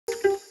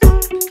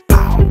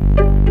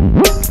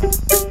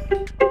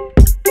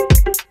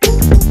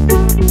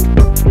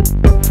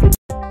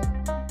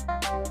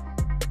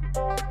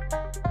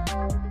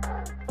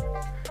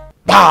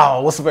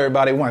Yo, what's up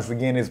everybody? Once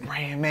again, it's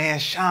BrandMan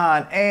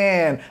Sean,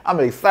 and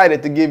I'm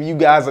excited to give you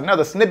guys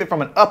another snippet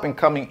from an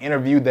up-and-coming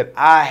interview that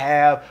I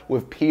have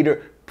with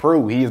Peter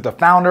Prue. He is the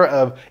founder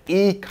of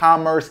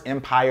e-commerce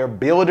empire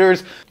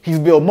builders. He's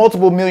built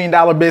multiple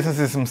million-dollar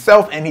businesses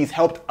himself, and he's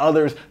helped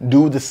others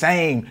do the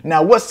same.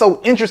 Now, what's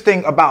so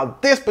interesting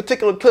about this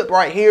particular clip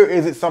right here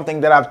is it's something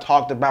that I've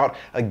talked about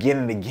again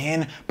and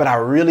again, but I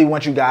really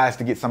want you guys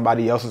to get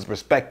somebody else's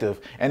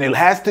perspective, and it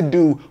has to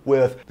do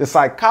with the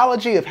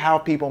psychology of how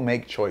people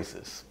make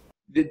choices.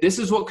 This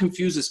is what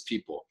confuses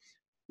people.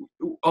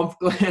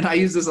 And I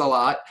use this a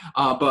lot,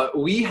 but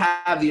we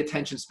have the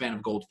attention span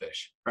of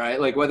goldfish,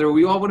 right? Like whether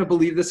we all want to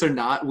believe this or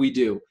not, we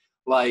do.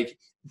 Like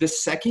the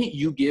second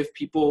you give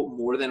people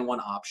more than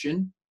one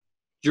option,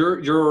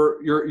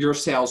 your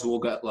sales will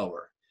get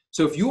lower.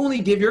 So if you only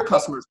give your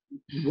customers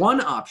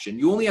one option,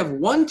 you only have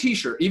one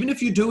t-shirt, even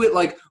if you do it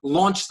like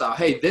launch style,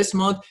 hey, this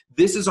month,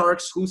 this is our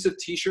exclusive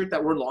t-shirt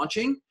that we're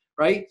launching,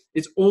 right?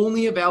 It's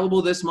only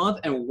available this month.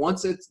 And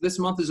once this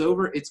month is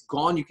over, it's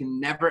gone. You can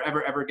never,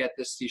 ever, ever get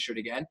this t-shirt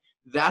again.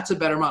 That's a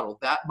better model.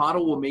 That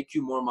model will make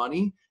you more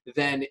money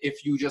than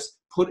if you just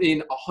put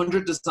in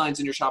 100 designs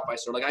in your Shopify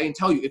store. Like I can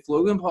tell you, if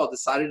Logan Paul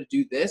decided to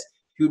do this,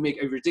 he would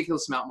make a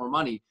ridiculous amount more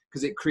money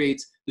because it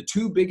creates the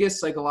two biggest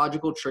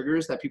psychological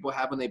triggers that people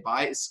have when they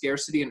buy is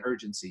scarcity and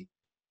urgency.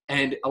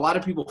 And a lot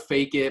of people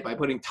fake it by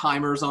putting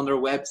timers on their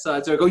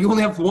websites. They're like, oh, you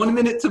only have 1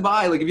 minute to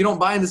buy. Like if you don't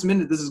buy in this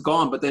minute, this is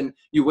gone. But then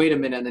you wait a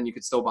minute and then you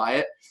could still buy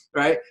it,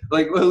 right?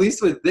 Like at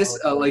least with this,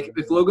 like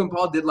if Logan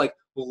Paul did like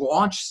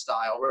launch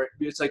style, where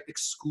it's like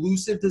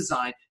exclusive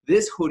design,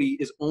 this hoodie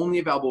is only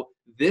available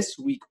this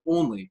week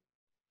only.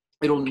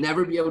 It'll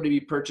never be able to be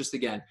purchased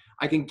again.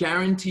 I can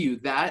guarantee you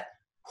that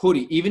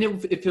hoodie, even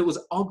if it was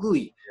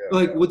ugly,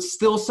 like would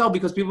still sell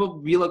because people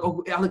would be like,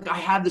 oh, like I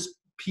have this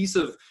piece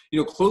of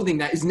clothing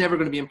that is never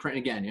going to be in print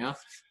again. Yeah,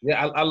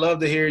 I love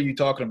to hear you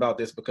talking about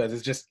this because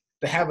it's just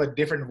to have a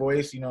different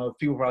voice.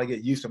 People probably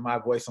get used to my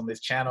voice on this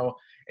channel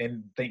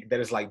and think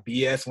that it's like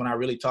BS when I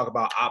really talk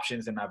about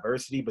options and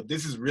diversity, but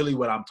this is really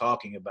what I'm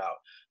talking about.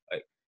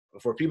 Like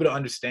for people to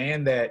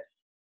understand that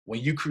when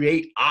you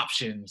create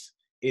options,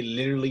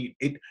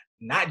 it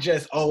not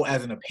just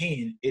as an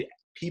opinion,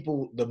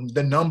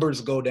 the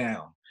numbers go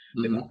down.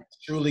 The numbers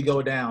truly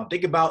go down.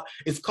 Think about,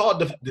 it's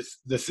called this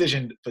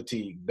decision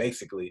fatigue,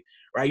 basically,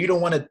 right? You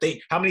don't want to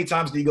think, how many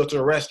times do you go to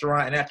a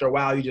restaurant and after a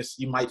while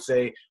you might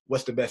say,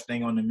 what's the best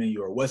thing on the menu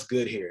or what's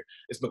good here?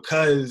 It's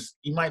because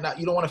you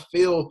don't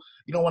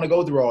want to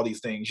go through all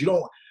these things.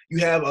 You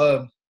have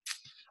a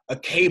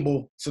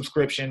cable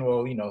subscription.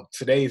 Well,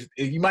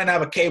 you might not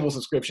have a cable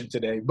subscription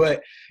today,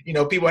 but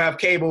people have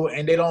cable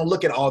and they don't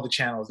look at all the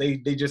channels. They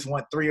just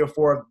want 3 or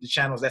 4 of the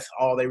channels. That's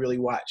all they really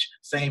watch.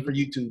 Same for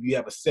YouTube. You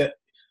have a set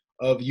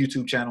of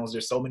YouTube channels.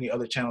 There's so many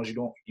other channels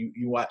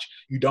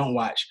you don't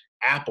watch.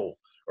 Apple,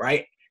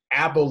 right?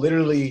 Apple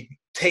literally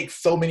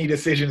takes so many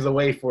decisions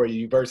away for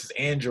you versus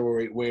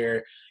Android,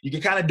 where you can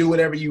kind of do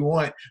whatever you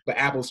want, but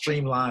Apple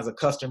streamlines a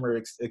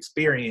customer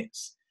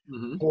experience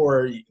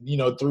or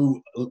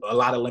through a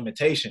lot of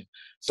limitation.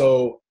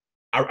 So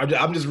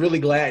I'm just really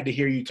glad to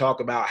hear you talk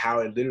about how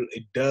it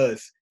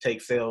does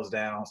take sales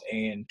down,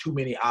 and too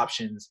many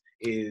options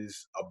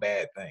is a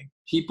bad thing.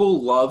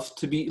 People love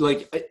to be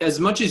like, as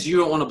much as you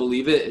don't want to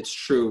believe it, it's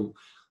true.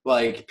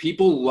 Like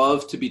people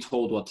love to be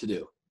told what to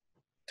do.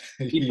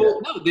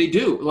 People, no, they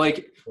do.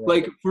 Like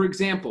for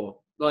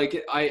example,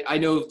 like I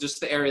know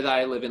just the area that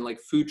I live in, like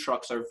food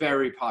trucks are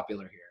very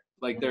popular here.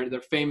 Like they're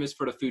famous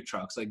for the food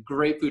trucks, like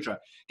great food truck.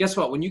 Guess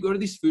what? When you go to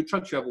these food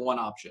trucks, you have one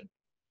option.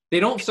 They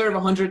don't serve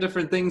 100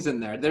 different things in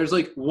there. There's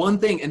like one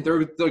thing, and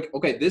they're like,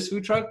 okay, this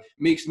food truck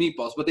makes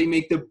meatballs, but they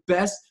make the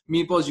best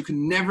meatballs. You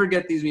can never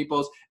get these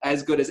meatballs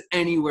as good as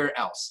anywhere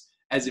else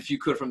as if you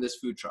could from this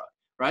food truck,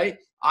 right?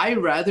 I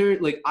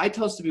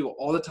tell to people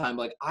all the time,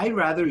 like, I'd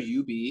rather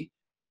you be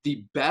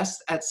the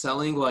best at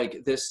selling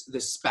like this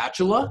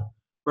spatula,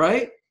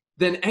 right,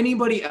 than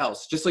anybody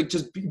else. Just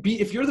be,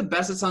 if you're the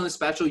best at selling the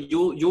spatula,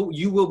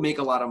 you will make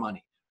a lot of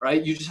money.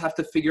 Right? You just have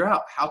to figure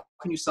out, how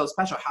can you sell a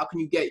spatula? How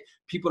can you get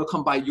people to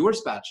come buy your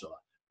spatula,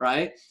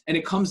 right? And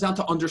it comes down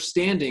to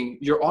understanding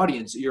your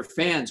audience, your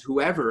fans,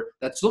 whoever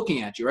that's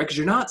looking at you, right? Because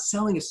you're not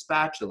selling a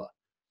spatula,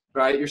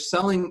 right? You're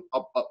selling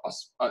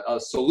a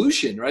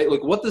solution, right?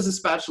 Like, what does a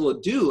spatula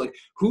do? Like,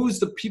 who's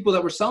the people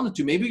that we're selling it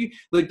to? Maybe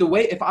like the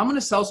way, if I'm going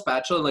to sell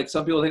spatula, like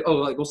some people think, oh,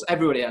 like, well,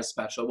 everybody has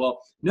spatula.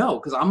 Well, no,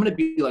 because I'm going to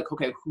be like,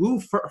 okay,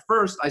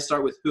 first I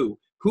start with who?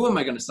 Who am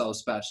I going to sell a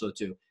spatula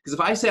to? Because if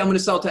I say I'm going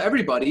to sell it to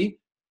everybody,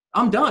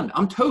 I'm done.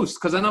 I'm toast,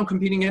 because then I'm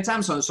competing against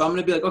Amazon. So I'm going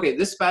to be like, okay,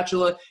 this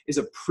spatula is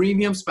a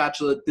premium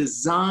spatula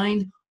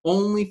designed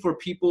only for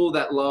people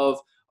that love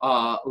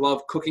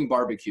cooking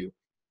barbecue.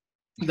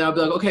 Then I'll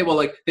be like, okay, well,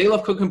 like they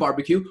love cooking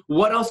barbecue.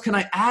 What else can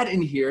I add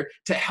in here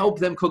to help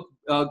them cook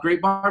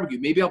great barbecue?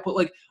 Maybe I'll put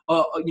like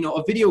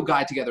a video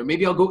guide together.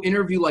 Maybe I'll go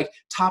interview like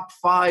top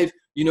 5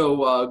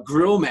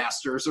 grill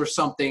masters or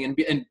something,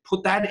 and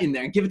put that in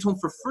there and give it to them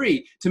for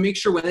free to make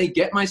sure when they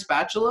get my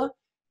spatula,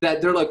 that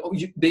they're like, oh,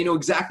 they know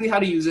exactly how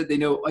to use it. They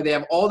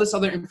have all this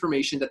other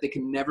information that they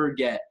can never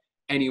get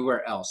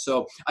anywhere else.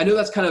 So I know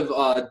that's kind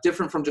of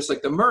different from just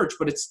like the merch,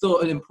 but it's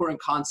still an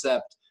important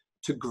concept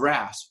to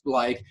grasp.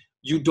 Like,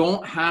 you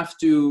don't have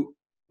to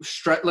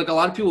stress, like a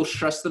lot of people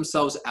stress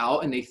themselves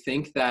out and they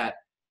think that,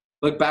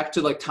 like, back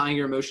to like tying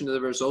your emotion to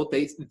the result,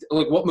 they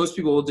like, what most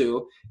people will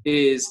do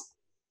is,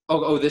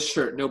 oh, this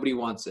shirt, nobody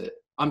wants it,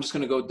 I'm just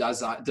going to go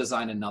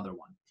design another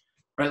one.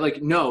 Right?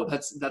 Like, no,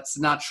 that's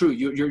not true.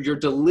 Your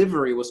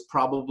delivery was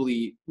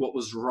probably what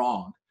was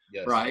wrong.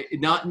 Yes. Right?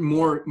 Not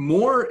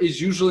more is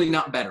usually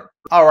not better.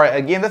 All right,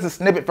 again, that's a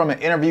snippet from an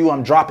interview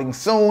I'm dropping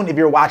soon. If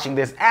you're watching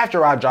this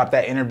after I drop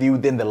that interview,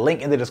 then the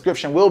link in the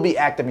description will be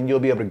active and you'll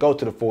be able to go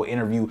to the full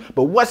interview.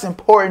 But what's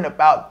important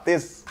about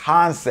this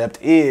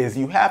concept is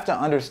you have to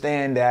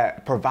understand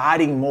that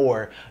providing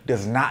more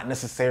does not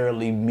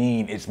necessarily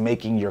mean it's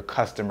making your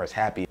customers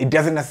happy. It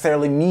doesn't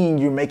necessarily mean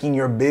you're making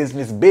your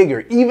business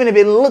bigger, even if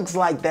it looks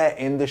like that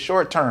in the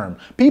short term.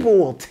 People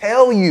will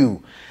tell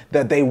you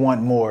that they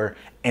want more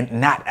and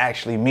not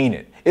actually mean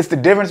it. It's the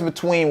difference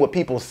between what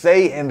people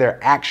say and their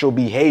actual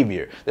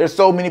behavior. There's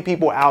so many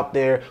people out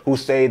there who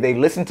say they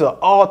listen to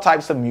all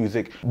types of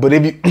music, but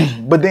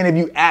then if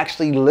you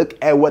actually look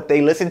at what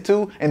they listen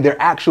to and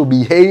their actual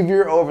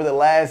behavior over the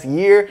last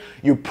year,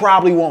 you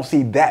probably won't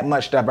see that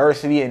much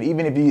diversity. And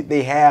even if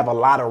they have a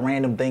lot of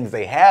random things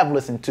they have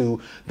listened to,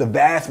 the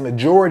vast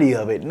majority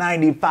of it,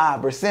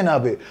 95%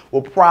 of it,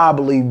 will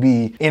probably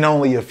be in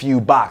only a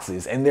few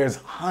boxes. And there's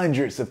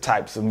hundreds of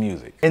types of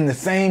music. And the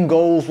same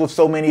goes with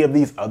so many of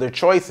these other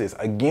choices.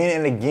 Again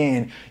and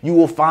again, you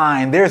will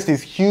find there's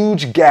this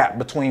huge gap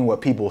between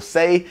what people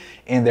say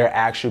and their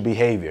actual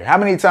behavior. How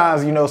many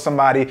times you know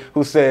somebody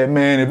who said,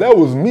 man, if that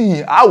was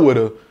me, I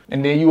would've,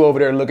 and then you over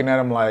there looking at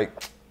them like,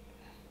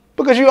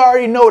 because you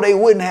already know they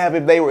wouldn't have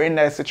if they were in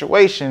that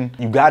situation.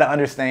 You got to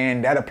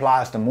understand that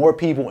applies to more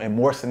people and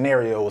more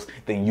scenarios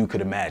than you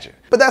could imagine.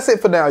 But that's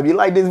it for now. If you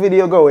like this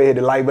video, go ahead,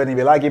 hit the like button. If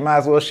you like it, might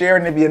as well share it.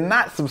 And if you're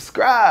not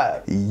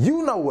subscribed,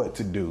 you know what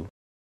to do.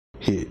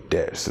 Hit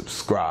that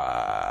subscribe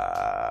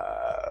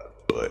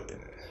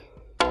button.